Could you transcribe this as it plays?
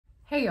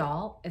Hey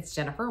y'all, it's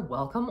Jennifer.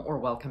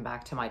 Welcome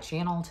back to my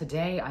channel.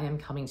 Today I am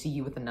coming to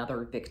you with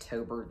another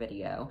Booktuber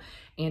video.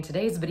 And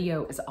today's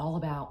video is all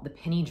about the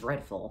penny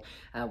dreadful,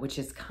 which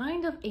is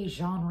kind of a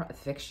genre of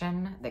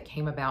fiction that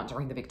came about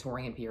during the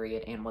Victorian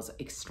period and was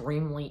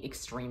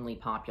extremely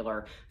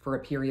popular for a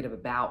period of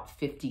about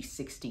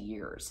 50-60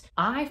 years.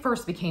 I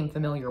first became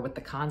familiar with the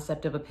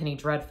concept of a penny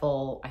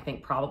dreadful, I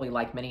think probably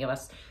like many of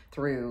us,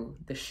 through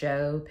the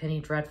show Penny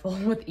Dreadful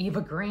with Eva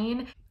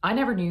Green. I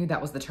never knew that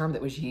was the term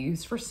that was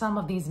used for some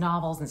of these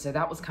novels, and so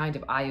that was kind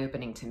of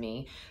eye-opening to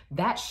me.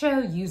 That show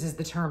uses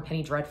the term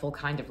penny dreadful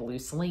kind of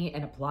loosely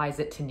and applies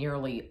it to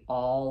nearly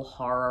all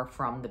horror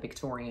from the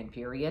Victorian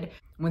period,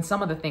 when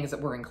some of the things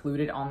that were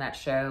included on that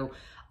show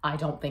I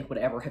don't think would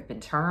ever have been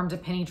termed a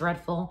penny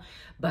dreadful.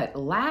 But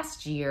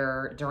last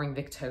year during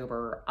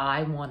Victober,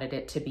 I wanted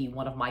it to be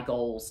one of my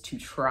goals to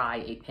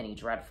try a penny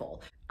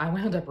dreadful. I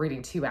wound up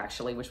reading two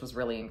actually, which was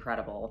really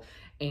incredible.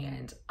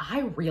 And I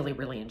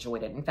really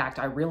enjoyed it. In fact,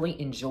 I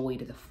really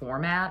enjoyed the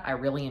format. I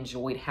really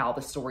enjoyed how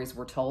the stories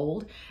were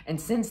told.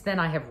 And since then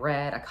I have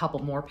read a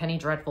couple more penny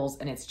dreadfuls,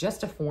 and it's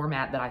just a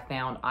format that I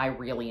found I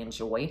really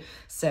enjoy.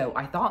 So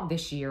I thought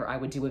this year I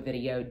would do a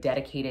video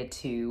dedicated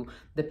to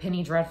the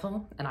penny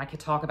dreadful, and I could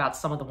talk about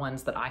some of the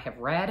ones that I have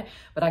read,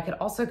 but I could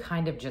also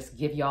kind of just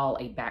give y'all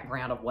a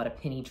background of what a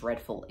penny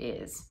dreadful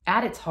is.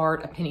 At its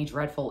heart, a penny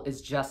dreadful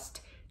is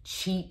just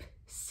cheap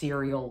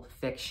serial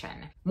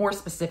fiction. More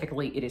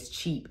specifically, it is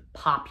cheap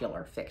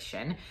popular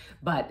fiction,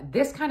 but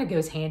this kind of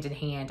goes hand in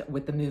hand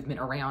with the movement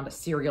around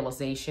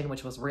serialization,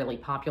 which was really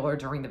popular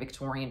during the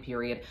Victorian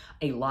period.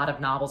 A lot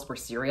of novels were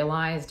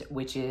serialized,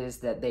 which is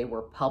that they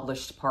were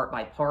published part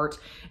by part,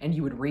 and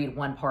you would read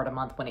one part a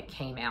month when it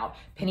came out.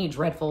 Penny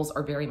dreadfuls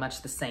are very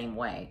much the same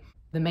way.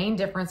 The main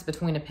difference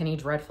between a penny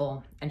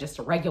dreadful and just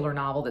a regular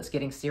novel that's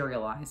getting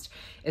serialized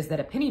is that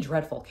a penny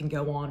dreadful can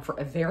go on for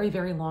a very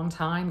long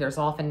time. There's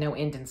often no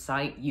end in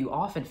sight. You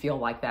often feel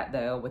like that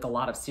though with a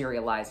lot of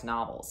serialized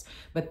novels.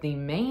 But the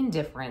main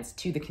difference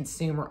to the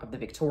consumer of the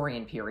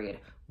Victorian period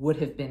would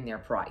have been their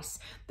price.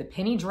 The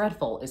penny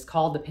dreadful is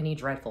called the penny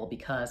dreadful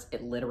because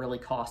it literally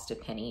cost a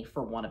penny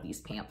for one of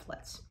these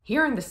pamphlets.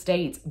 Here in the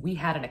States, we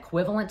had an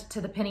equivalent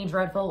to the penny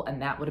dreadful, and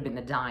that would have been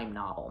the dime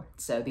novel.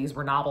 So these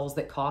were novels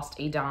that cost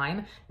a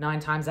dime. 9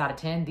 times out of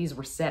 10, these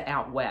were set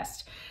out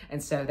west.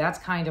 And so that's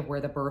kind of where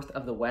the birth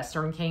of the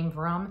Western came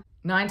from.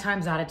 9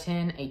 times out of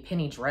 10, a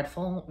penny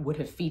dreadful would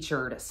have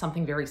featured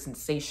something very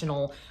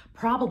sensational,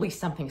 probably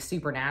something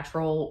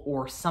supernatural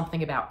or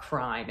something about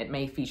crime. It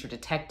may feature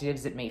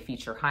detectives, it may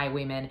feature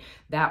highwaymen.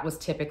 That was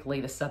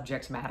typically the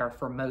subject matter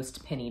for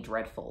most penny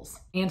dreadfuls.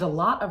 And a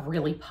lot of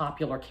really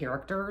popular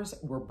characters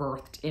were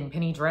birthed in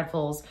penny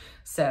dreadfuls.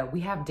 So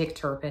we have Dick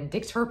Turpin.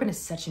 Dick Turpin is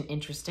such an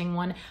interesting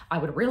one. I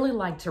would really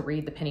like to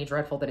read the penny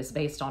dreadful that is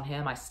based on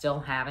him. I still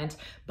haven't,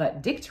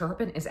 but Dick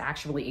Turpin is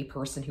actually a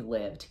person who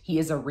lived. He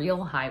is a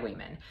real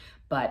highwayman,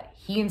 but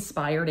he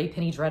inspired a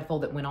penny dreadful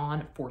that went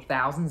on for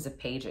thousands of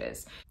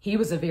pages. He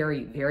was a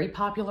very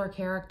popular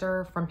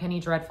character from penny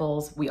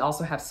dreadfuls. We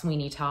also have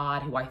Sweeney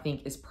Todd, who I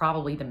think is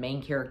probably the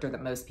main character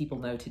that most people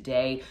know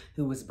today,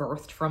 who was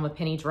birthed from a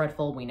penny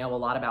dreadful. We know a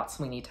lot about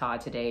Sweeney Todd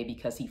today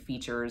because he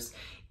features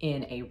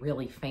in a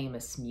really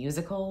famous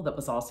musical that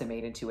was also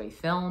made into a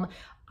film.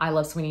 I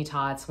love Sweeney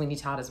Todd. Sweeney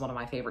Todd is one of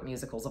my favorite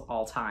musicals of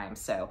all time.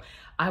 So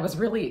I was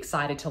really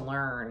excited to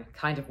learn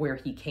kind of where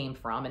he came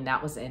from, and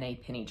that was in a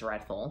penny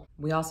dreadful.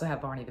 We also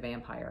have Varney the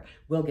Vampire.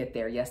 We'll get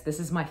there. Yes, this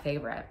is my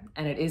favorite,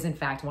 and it is in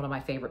fact one of my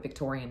favorite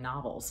Victorian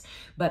novels.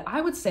 But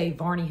I would say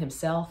Varney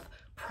himself,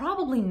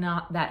 probably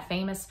not that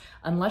famous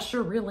unless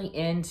you're really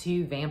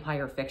into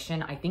vampire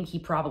fiction. I think he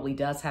probably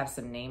does have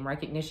some name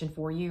recognition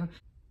for you.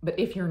 But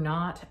if you're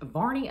not,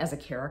 Varney as a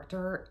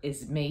character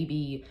is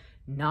maybe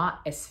not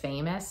as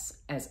famous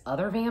as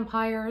other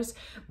vampires,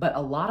 but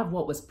a lot of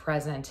what was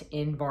present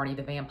in Varney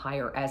the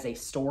Vampire as a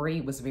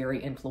story was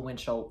very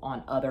influential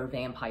on other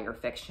vampire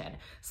fiction,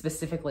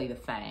 specifically the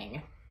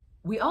Fang.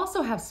 We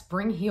also have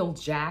Spring-Heeled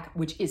Jack,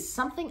 which is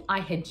something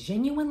I had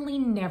genuinely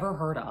never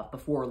heard of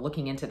before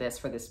looking into this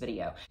for this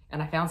video.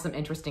 And I found some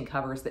interesting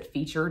covers that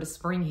featured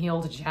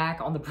Spring-Heeled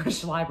Jack on the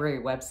British Library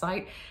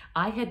website.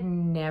 I had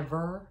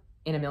never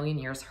in a million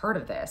years heard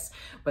of this,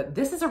 but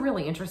this is a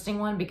really interesting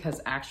one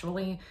because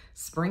actually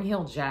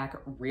Spring-Heeled Jack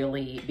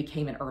really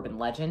became an urban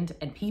legend,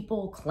 and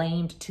people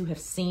claimed to have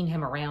seen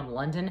him around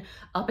London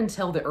up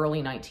until the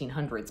early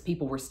 1900s.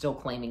 People were still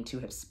claiming to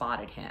have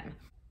spotted him.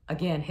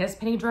 Again, his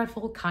penny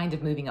dreadful kind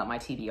of moving up my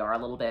TBR a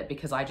little bit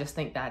because I just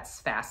think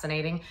that's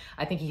fascinating.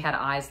 I think he had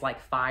eyes like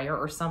fire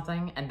or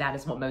something, and that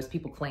is what most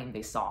people claim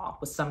they saw,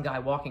 was some guy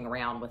walking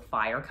around with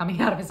fire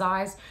coming out of his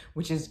eyes,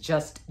 which is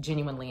just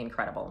genuinely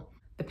incredible.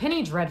 The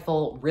penny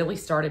dreadful really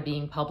started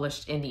being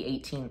published in the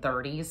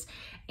 1830s,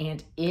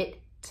 and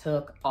it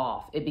took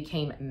off. It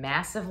became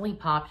massively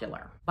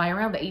popular. By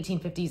around the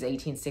 1850s,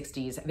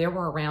 1860s, there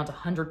were around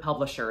 100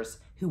 publishers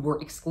who were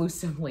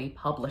exclusively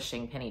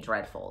publishing penny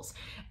dreadfuls,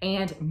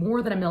 and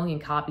more than 1 million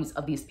copies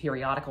of these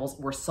periodicals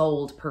were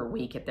sold per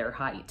week at their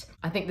height.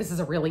 I think this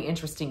is a really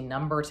interesting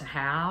number to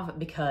have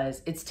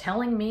because it's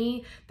telling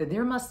me that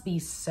there must be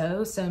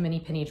so many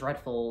penny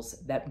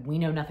dreadfuls that we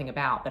know nothing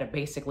about that have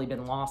basically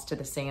been lost to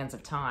the sands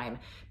of time,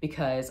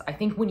 because I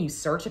think when you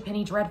search a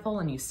penny dreadful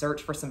and you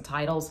search for some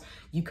titles,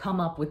 you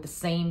come up with the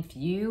same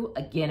few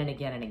again and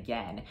again and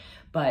again.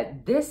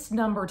 But this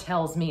number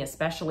tells me,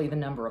 especially the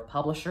number of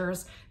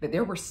publishers, that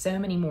there were so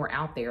many more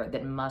out there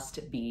that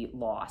must be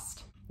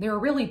lost. There are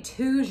really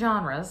two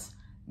genres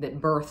that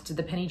birthed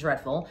the penny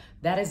dreadful.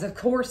 That is, of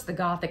course, the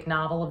Gothic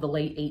novel of the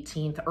late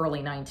 18th,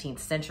 early 19th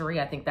century.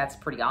 I think that's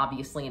pretty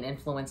obviously an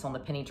influence on the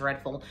penny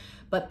dreadful.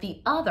 But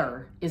the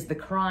other is the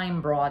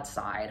crime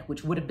broadside,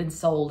 which would have been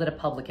sold at a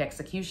public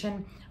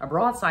execution. A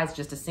broadside is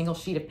just a single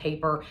sheet of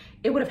paper.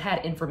 It would have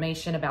had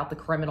information about the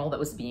criminal that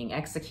was being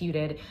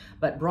executed,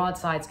 but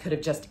broadsides could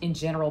have just in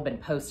general been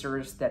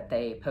posters that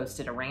they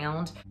posted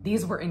around.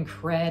 These were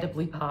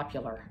incredibly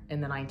popular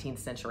in the 19th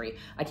century.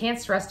 I can't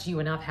stress to you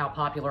enough how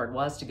popular it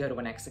was to go to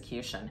an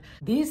execution.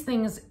 These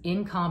things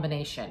in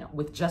combination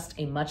with just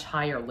a much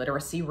higher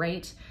literacy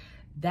rate,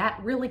 that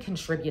really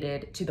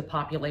contributed to the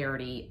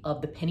popularity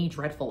of the penny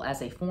dreadful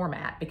as a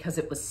format because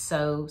it was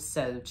so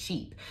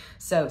cheap.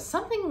 So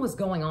something was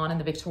going on in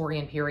the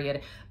Victorian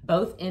period,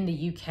 both in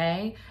the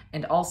UK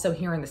and also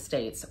here in the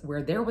States,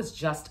 where there was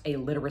just a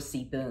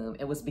literacy boom.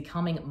 It was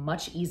becoming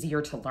much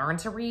easier to learn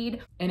to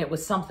read, and it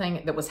was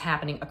something that was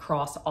happening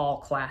across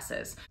all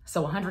classes.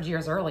 So 100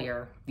 years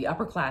earlier, the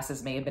upper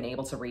classes may have been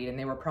able to read, and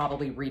they were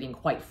probably reading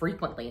quite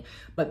frequently,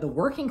 but the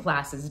working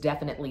classes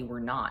definitely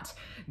were not.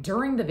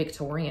 During the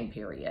Victorian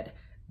period,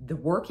 the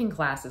working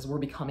classes were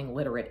becoming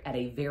literate at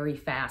a very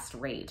fast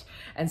rate.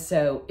 And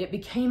so it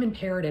became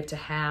imperative to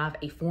have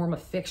a form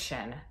of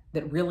fiction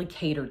that really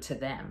catered to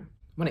them.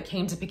 When it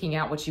came to picking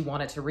out what you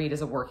wanted to read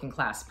as a working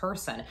class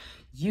person,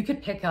 you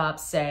could pick up,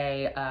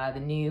 say, the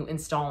new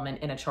installment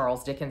in a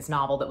Charles Dickens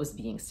novel that was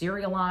being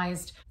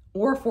serialized,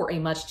 or for a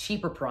much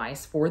cheaper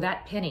price, for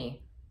that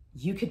penny,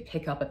 you could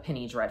pick up a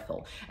penny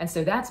dreadful. And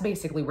so that's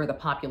basically where the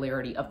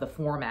popularity of the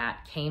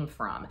format came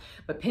from.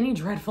 But penny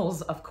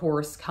dreadfuls, of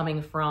course,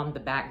 coming from the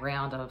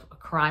background of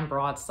crime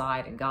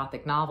broadside and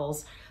Gothic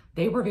novels,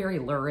 they were very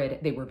lurid,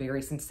 they were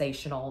very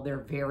sensational, they're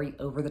very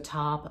over the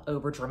top,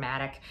 over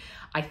dramatic.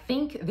 I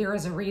think there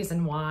is a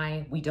reason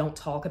why we don't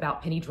talk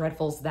about penny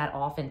dreadfuls that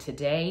often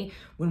today.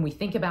 When we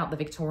think about the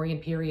Victorian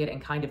period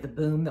and kind of the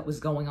boom that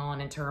was going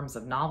on in terms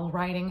of novel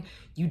writing,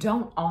 you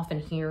don't often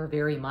hear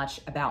very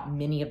much about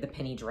many of the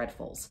penny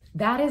dreadfuls.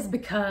 That is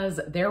because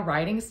their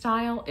writing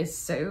style is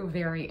so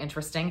very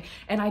interesting,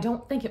 and I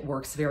don't think it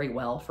works very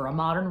well for a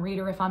modern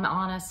reader, if I'm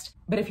honest.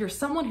 But if you're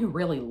someone who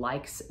really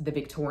likes the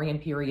Victorian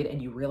period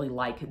and you really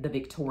like the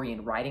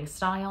Victorian writing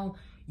style,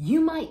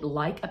 you might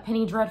like a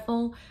penny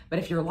dreadful. But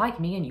if you're like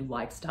me and you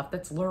like stuff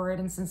that's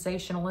lurid and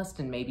sensationalist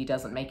and maybe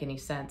doesn't make any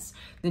sense,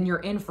 then you're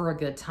in for a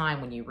good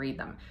time when you read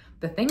them.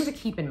 The thing to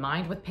keep in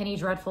mind with penny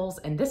dreadfuls,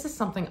 and this is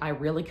something I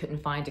really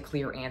couldn't find a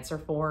clear answer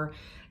for,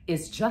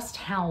 is just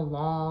how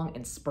long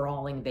and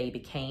sprawling they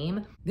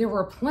became. There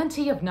were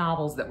plenty of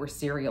novels that were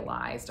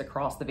serialized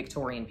across the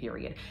Victorian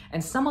period,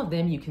 and some of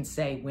them you can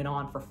say went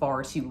on for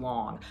far too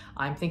long.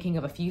 I'm thinking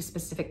of a few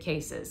specific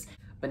cases,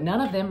 but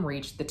none of them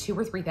reached the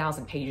 2,000 or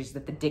 3,000 pages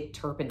that the Dick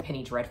Turpin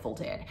penny dreadful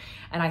did.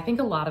 And I think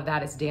a lot of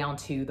that is down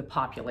to the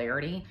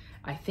popularity.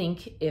 I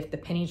think if the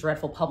penny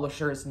dreadful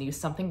publishers knew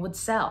something would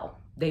sell,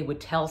 they would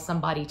tell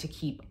somebody to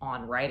keep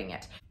on writing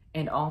it.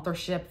 And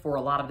authorship for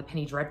a lot of the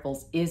penny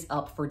dreadfuls is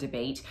up for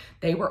debate.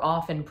 They were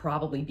often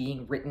probably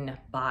being written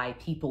by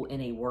people in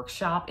a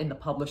workshop, in the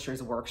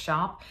publisher's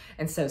workshop.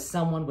 And so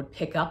someone would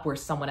pick up where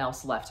someone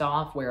else left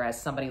off,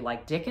 whereas somebody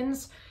like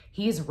Dickens,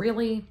 he's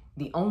really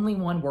the only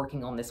one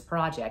working on this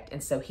project.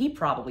 And so he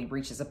probably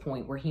reaches a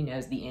point where he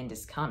knows the end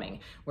is coming.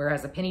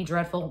 Whereas a penny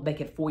dreadful, they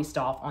could foist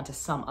off onto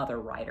some other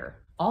writer.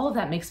 All of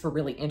that makes for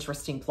really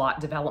interesting plot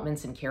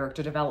developments and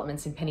character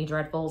developments in penny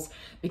dreadfuls,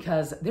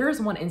 because there is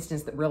one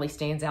instance that really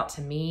stands out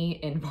to me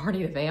in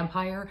Varney the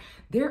Vampire.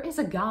 There is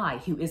a guy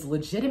who is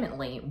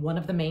legitimately one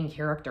of the main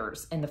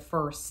characters in the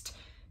first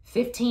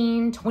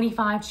 15,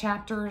 25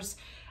 chapters.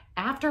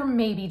 After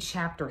maybe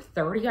chapter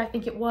 30, I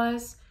think it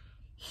was,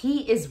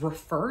 he is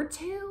referred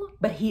to,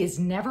 but he is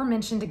never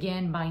mentioned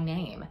again by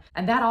name.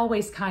 And that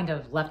always kind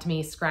of left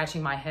me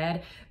scratching my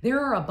head. There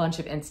are a bunch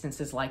of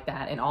instances like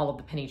that in all of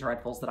the penny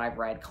dreadfuls that I've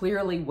read,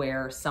 clearly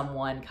where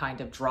someone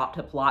kind of dropped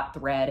a plot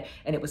thread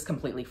and it was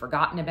completely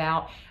forgotten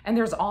about. And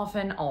there's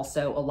often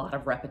also a lot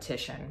of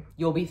repetition.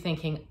 You'll be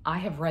thinking, I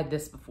have read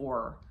this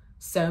before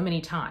so many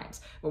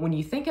times. But when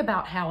you think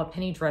about how a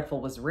penny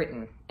dreadful was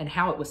written and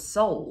how it was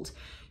sold,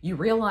 you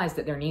realize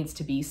that there needs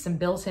to be some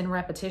built-in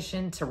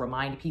repetition to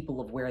remind people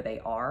of where they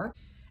are.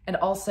 And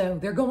also,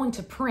 they're going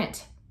to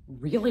print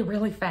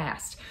really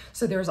fast.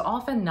 So there's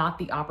often not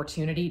the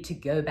opportunity to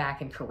go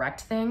back and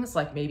correct things.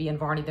 Like maybe in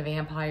Varney the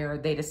Vampire,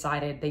 they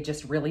decided they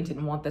just really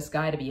didn't want this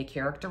guy to be a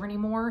character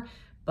anymore.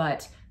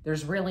 But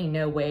there's really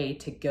no way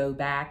to go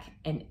back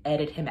and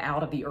edit him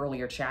out of the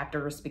earlier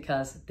chapters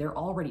because they're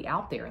already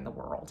out there in the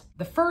world.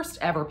 The first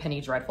ever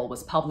Penny Dreadful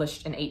was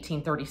published in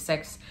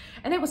 1836,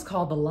 and it was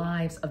called The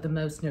Lives of the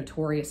Most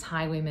Notorious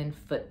Highwaymen,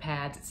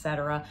 Footpads,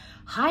 etc.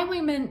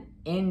 Highwaymen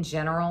in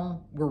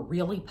general were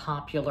really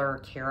popular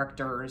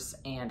characters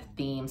and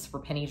themes for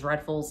Penny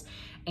Dreadfuls,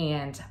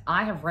 and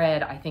I have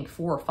read, I think,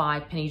 4 or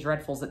 5 Penny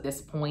Dreadfuls at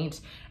this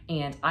point,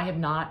 and I have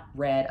not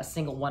read a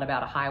single one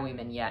about a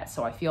highwayman yet,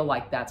 so I feel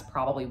like that's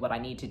probably what I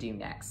need to do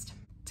next.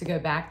 To go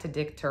back to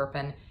Dick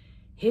Turpin,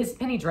 his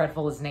Penny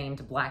Dreadful is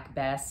named Black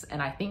Bess,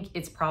 and I think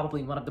it's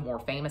probably one of the more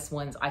famous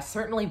ones. I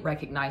certainly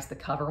recognized the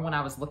cover when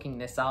I was looking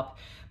this up,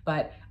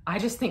 but I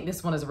just think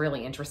this one is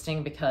really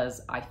interesting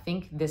because I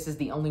think this is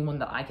the only one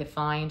that I could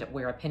find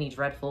where a Penny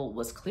Dreadful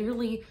was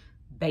clearly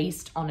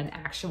based on an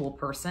actual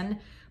person,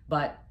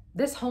 but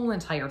this whole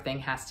entire thing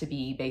has to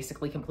be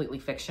basically completely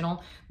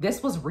fictional.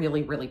 This was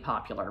really, really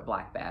popular,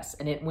 Black Bess,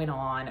 and it went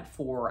on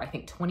for, I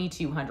think,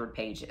 2,200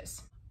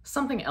 pages.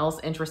 Something else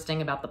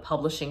interesting about the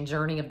publishing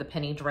journey of the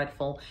Penny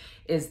Dreadful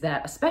is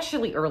that,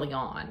 especially early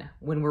on,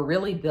 when we're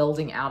really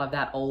building out of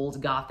that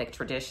old Gothic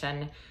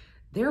tradition,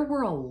 there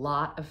were a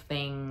lot of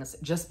things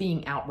just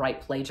being outright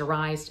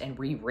plagiarized and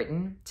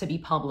rewritten to be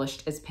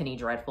published as Penny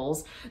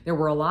Dreadfuls. There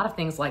were a lot of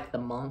things like The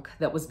Monk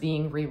that was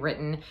being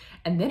rewritten,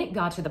 and then it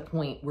got to the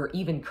point where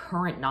even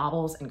current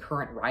novels and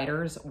current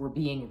writers were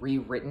being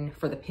rewritten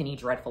for the Penny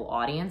Dreadful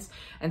audience.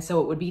 And so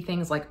it would be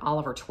things like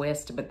Oliver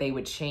Twist, but they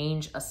would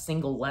change a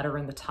single letter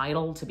in the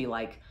title to be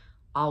like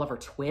Oliver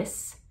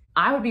Twists.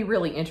 I would be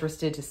really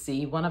interested to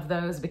see one of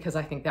those because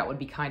I think that would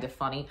be kind of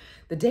funny.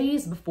 The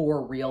days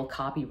before real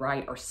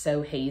copyright are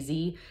so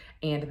hazy,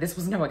 and this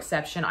was no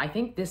exception. I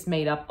think this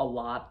made up a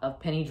lot of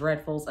Penny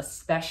Dreadfuls,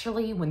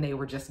 especially when they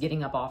were just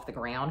getting up off the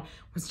ground,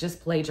 was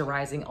just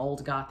plagiarizing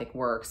old Gothic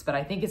works. But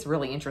I think it's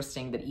really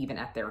interesting that even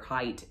at their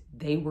height,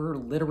 they were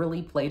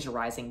literally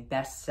plagiarizing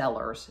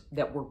bestsellers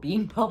that were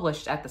being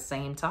published at the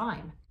same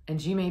time. And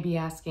you may be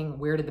asking,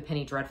 where did the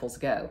Penny Dreadfuls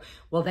go?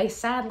 Well, they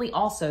sadly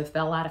also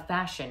fell out of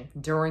fashion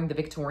during the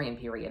Victorian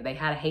period. They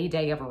had a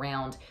heyday of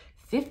around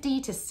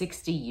 50 to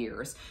 60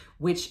 years,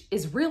 which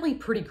is really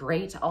pretty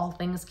great, all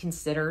things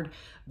considered.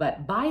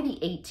 But by the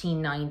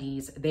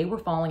 1890s, they were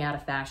falling out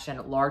of fashion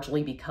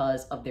largely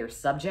because of their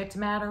subject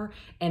matter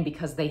and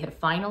because they had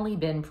finally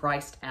been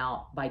priced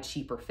out by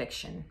cheaper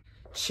fiction.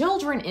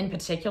 Children in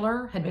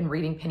particular had been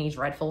reading Penny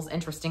Dreadfuls,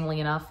 interestingly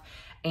enough,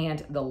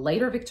 and the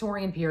later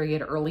Victorian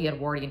period, early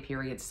Edwardian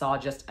period saw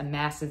just a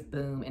massive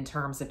boom in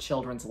terms of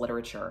children's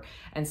literature.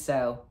 And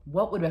so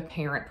what would a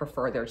parent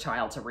prefer their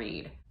child to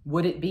read?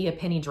 Would it be a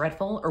Penny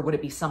Dreadful or would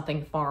it be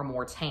something far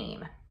more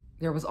tame?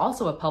 There was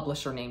also a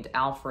publisher named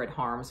Alfred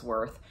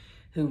Harmsworth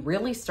who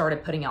really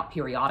started putting out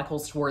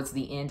periodicals towards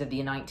the end of the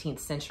 19th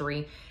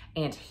century,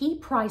 and he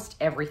priced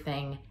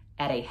everything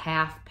at a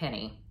half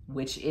penny,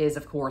 which is,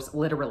 of course,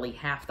 literally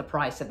half the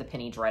price of the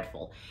Penny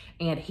Dreadful.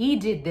 And he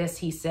did this,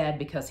 he said,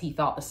 because he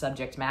thought the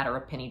subject matter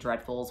of Penny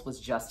Dreadfuls was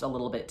just a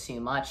little bit too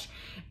much.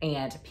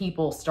 And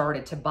people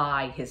started to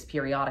buy his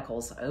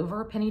periodicals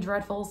over Penny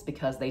Dreadfuls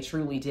because they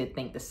truly did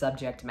think the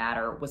subject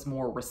matter was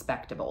more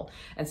respectable.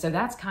 And so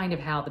that's kind of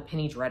how the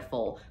Penny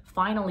Dreadful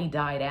finally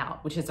died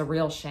out, which is a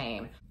real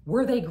shame.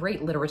 Were they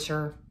great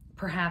literature?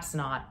 Perhaps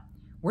not.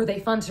 Were they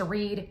fun to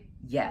read?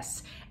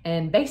 Yes.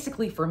 And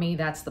basically for me,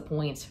 that's the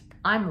point.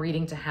 I'm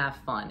reading to have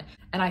fun.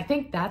 And I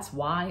think that's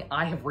why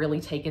I have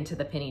really taken to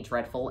the Penny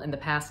Dreadful in the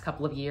past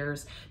couple of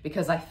years,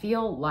 because I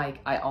feel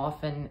like I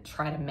often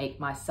try to make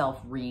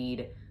myself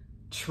read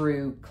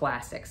true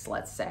classics,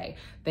 let's say.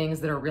 Things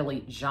that are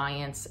really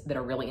giants, that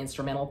are really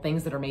instrumental,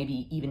 things that are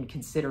maybe even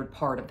considered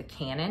part of the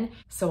canon.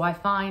 So I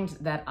find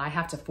that I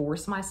have to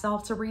force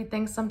myself to read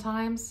things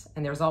sometimes.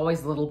 And there's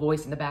always a little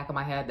voice in the back of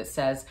my head that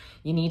says,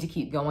 you need to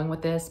keep going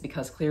with this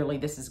because clearly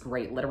this is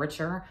great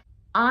literature.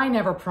 I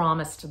never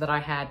promised that I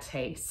had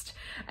taste.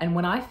 And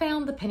when I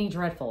found the Penny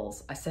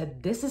Dreadfuls, I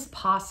said, this is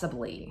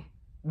possibly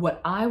what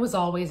I was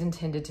always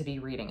intended to be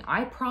reading.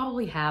 I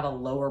probably have a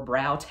lower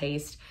brow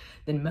taste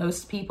than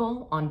most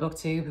people on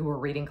BookTube who are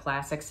reading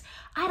classics.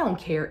 I don't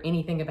care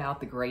anything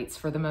about the greats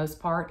for the most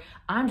part.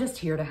 I'm just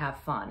here to have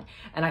fun.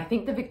 And I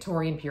think the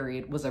Victorian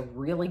period was a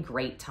really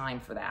great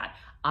time for that.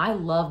 I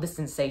love the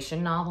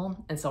sensation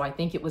novel, and so I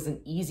think it was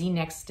an easy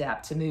next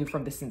step to move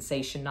from the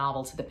sensation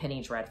novel to the Penny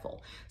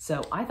Dreadful.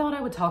 So I thought I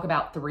would talk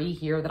about 3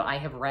 here that I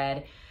have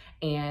read,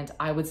 and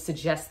I would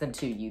suggest them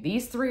to you.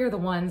 These 3 are the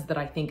ones that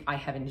I think I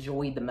have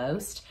enjoyed the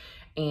most,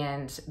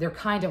 and they're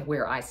kind of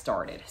where I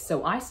started.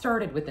 So I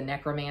started with The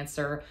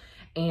Necromancer,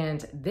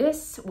 and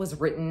this was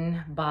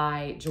written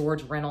by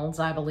George Reynolds,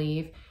 I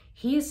believe.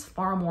 He's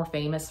far more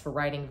famous for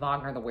writing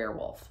Wagner the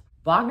Werewolf.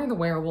 Wagner the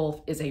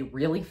Werewolf is a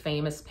really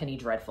famous Penny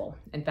Dreadful.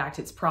 In fact,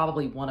 it's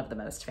probably one of the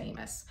most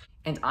famous.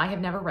 And I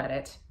have never read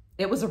it.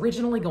 It was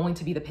originally going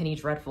to be the Penny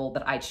Dreadful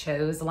that I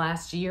chose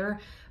last year,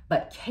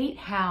 but Kate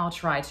Howe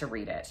tried to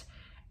read it,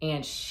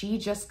 and she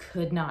just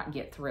could not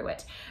get through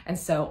it. And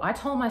so I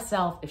told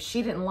myself, if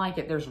she didn't like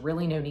it, there's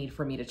really no need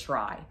for me to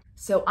try.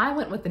 So I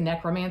went with The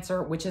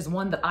Necromancer, which is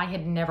one that I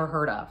had never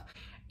heard of.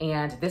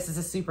 And this is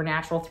a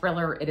supernatural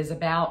thriller. It is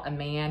about a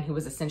man who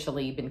has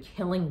essentially been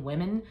killing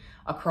women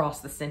across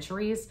the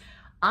centuries.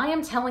 I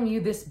am telling you,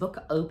 this book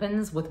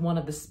opens with one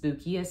of the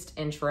spookiest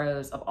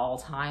intros of all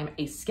time.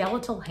 A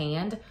skeletal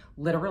hand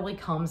literally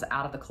comes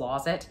out of the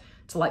closet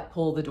to like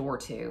pull the door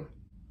to.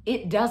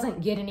 It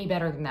doesn't get any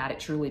better than that. It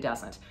truly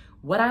doesn't.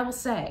 What I will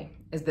say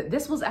is that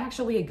this was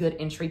actually a good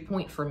entry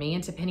point for me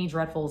into Penny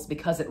Dreadfuls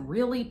because it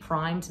really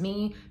primed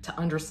me to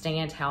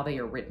understand how they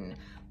are written.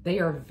 They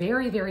are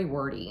very, very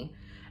wordy,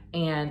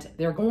 and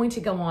they're going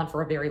to go on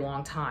for a very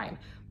long time.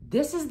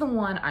 This is the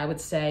one I would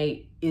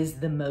say is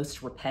the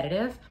most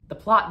repetitive. The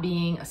plot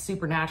being a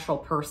supernatural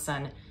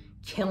person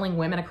killing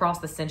women across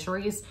the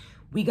centuries.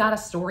 We got a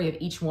story of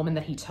each woman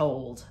that he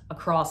told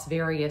across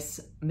various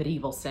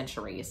medieval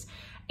centuries.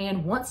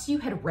 And once you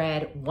had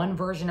read one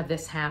version of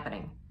this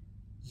happening,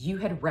 you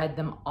had read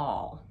them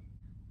all.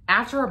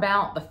 After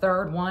about the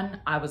third one,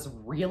 I was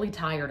really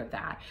tired of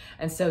that.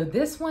 And so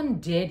this one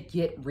did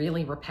get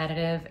really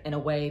repetitive in a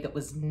way that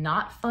was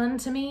not fun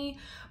to me,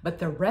 but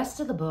the rest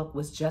of the book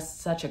was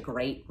just such a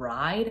great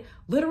ride.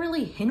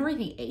 Literally, Henry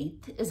VIII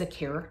is a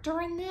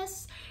character in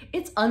this.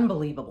 It's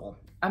unbelievable.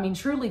 I mean,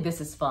 truly,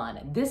 this is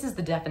fun. This is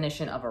the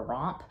definition of a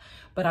romp,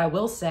 but I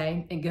will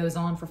say it goes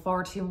on for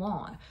far too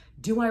long.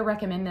 Do I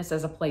recommend this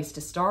as a place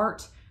to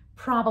start?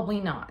 Probably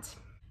not.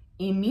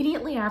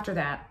 Immediately after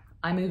that,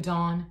 I moved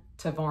on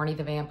to Varney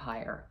the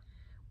Vampire,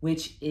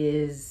 which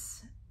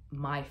is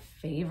my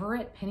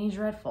favorite Penny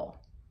Dreadful.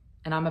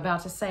 And I'm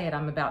about to say it,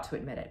 I'm about to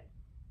admit it.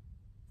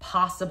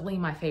 Possibly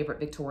my favorite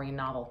Victorian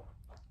novel.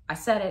 I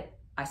said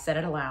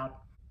it aloud.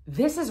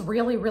 This is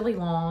really, really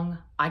long.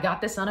 I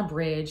got this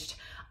unabridged.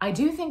 I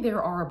do think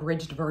there are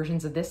abridged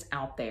versions of this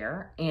out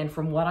there, and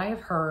from what I have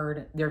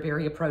heard, they're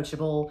very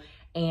approachable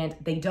and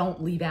they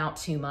don't leave out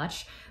too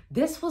much.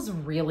 This was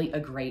really a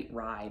great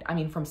ride. I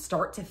mean, from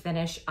start to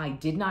finish, I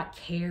did not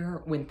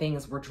care when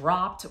things were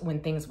dropped, when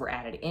things were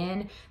added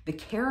in. The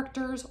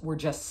characters were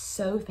just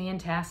so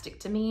fantastic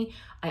to me.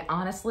 I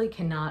honestly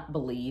cannot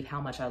believe how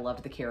much I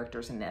loved the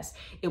characters in this.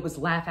 It was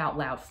laugh out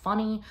loud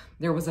funny.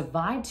 There was a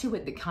vibe to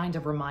it that kind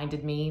of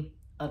reminded me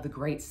of the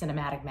great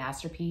cinematic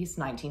masterpiece,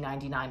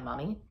 1999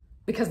 Mummy,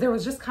 because there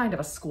was just kind of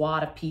a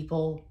squad of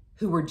people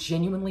who were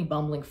genuinely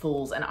bumbling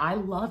fools, and I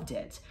loved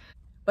it.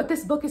 But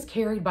this book is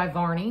carried by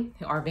Varney,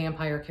 our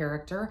vampire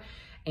character,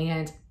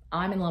 and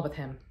I'm in love with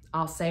him.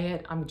 I'll say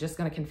it, I'm just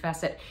gonna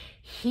confess it.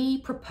 He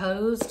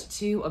proposed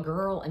to a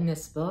girl in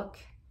this book,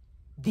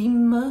 the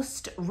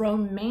most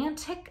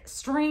romantic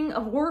string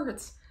of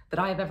words that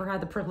I have ever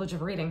had the privilege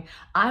of reading.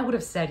 I would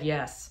have said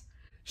yes.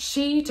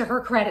 She, to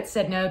her credit,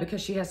 said no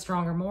because she has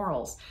stronger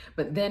morals.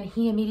 But then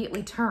he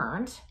immediately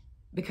turned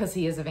because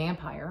he is a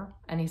vampire,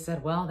 and he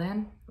said, well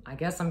then, I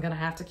guess I'm gonna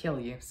have to kill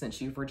you since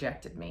you've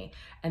rejected me.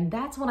 And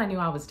that's when I knew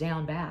I was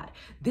down bad.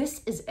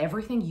 This is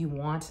everything you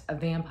want a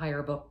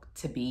vampire book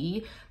to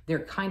be.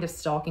 They're kind of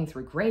stalking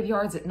through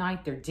graveyards at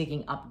night. They're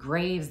digging up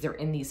graves. They're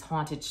in these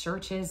haunted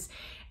churches.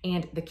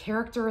 And the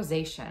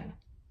characterization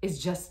is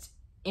just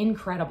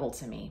incredible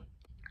to me.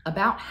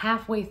 About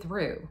halfway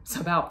through, so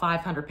about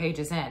 500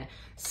 pages in,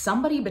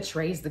 somebody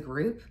betrays the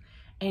group,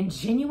 and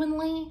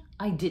genuinely,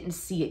 I didn't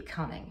see it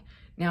coming.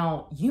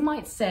 Now, you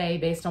might say,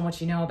 based on what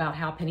you know about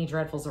how Penny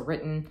Dreadfuls are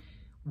written,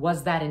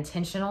 was that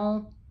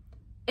intentional?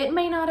 It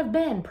may not have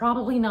been,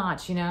 probably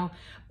not, you know,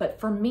 but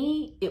for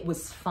me, it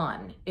was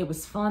fun. It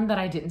was fun that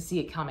I didn't see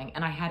it coming,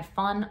 and I had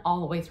fun all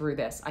the way through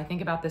this. I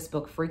think about this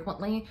book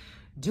frequently.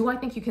 Do I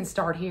think you can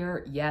start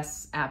here?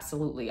 Yes,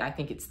 absolutely. I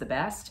think it's the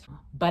best,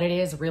 but it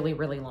is really,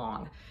 really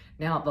long.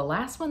 Now, the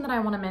last one that I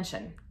want to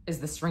mention is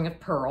The String of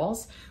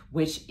Pearls,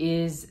 which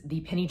is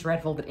the Penny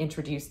Dreadful that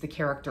introduced the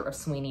character of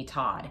Sweeney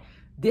Todd.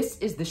 This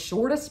is the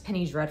shortest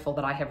Penny Dreadful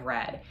that I have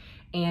read,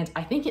 and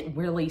I think it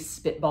really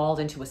spitballed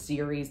into a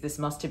series. This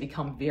must have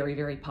become very,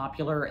 very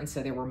popular, and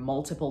so there were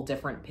multiple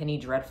different Penny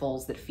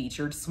Dreadfuls that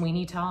featured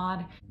Sweeney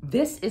Todd.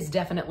 This is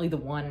definitely the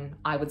one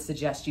I would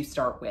suggest you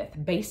start with.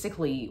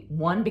 Basically,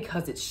 one,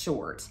 because it's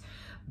short,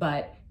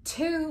 but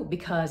two,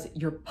 because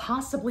you're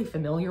possibly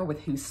familiar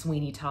with who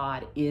Sweeney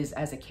Todd is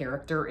as a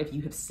character if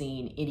you have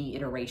seen any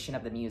iteration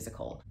of the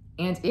musical.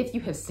 And if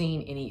you have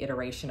seen any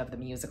iteration of the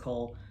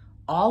musical,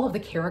 all of the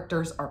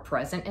characters are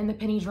present in the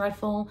Penny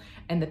Dreadful,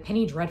 and the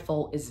Penny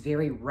Dreadful is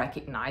very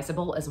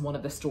recognizable as one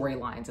of the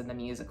storylines in the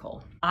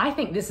musical. I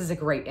think this is a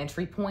great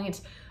entry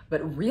point,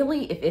 but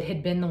really, if it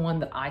had been the one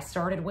that I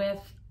started with,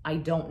 I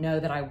don't know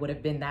that I would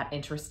have been that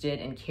interested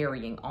in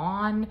carrying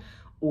on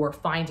or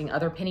finding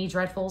other Penny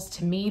Dreadfuls.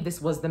 To me,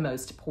 this was the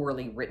most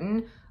poorly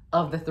written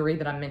of the three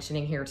that I'm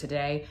mentioning here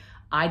today.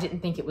 I didn't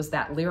think it was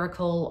that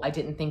lyrical. I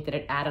didn't think that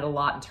it added a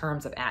lot in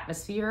terms of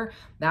atmosphere.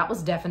 That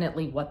was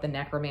definitely what the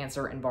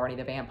Necromancer and Varney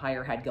the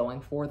Vampire had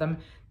going for them.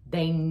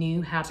 They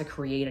knew how to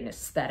create an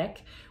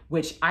aesthetic,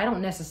 which I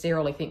don't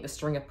necessarily think the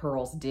String of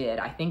Pearls did.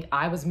 I think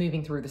I was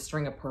moving through the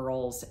String of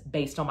Pearls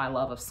based on my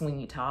love of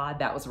Sweeney Todd.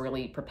 That was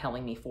really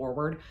propelling me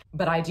forward.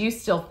 But I do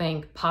still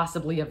think,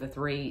 possibly of the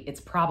three,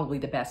 it's probably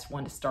the best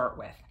one to start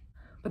with.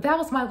 But that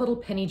was my little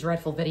Penny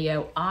Dreadful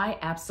video. I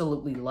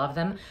absolutely love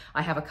them.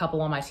 I have a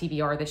couple on my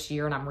TBR this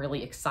year and I'm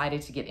really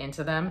excited to get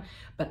into them.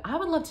 But I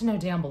would love to know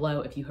down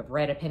below if you have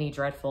read a Penny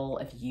Dreadful,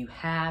 if you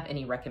have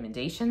any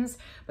recommendations.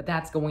 But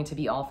that's going to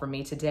be all from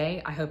me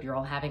today. I hope you're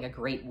all having a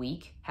great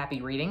week.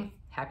 Happy reading.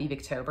 Happy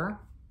Victober.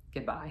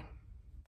 Goodbye.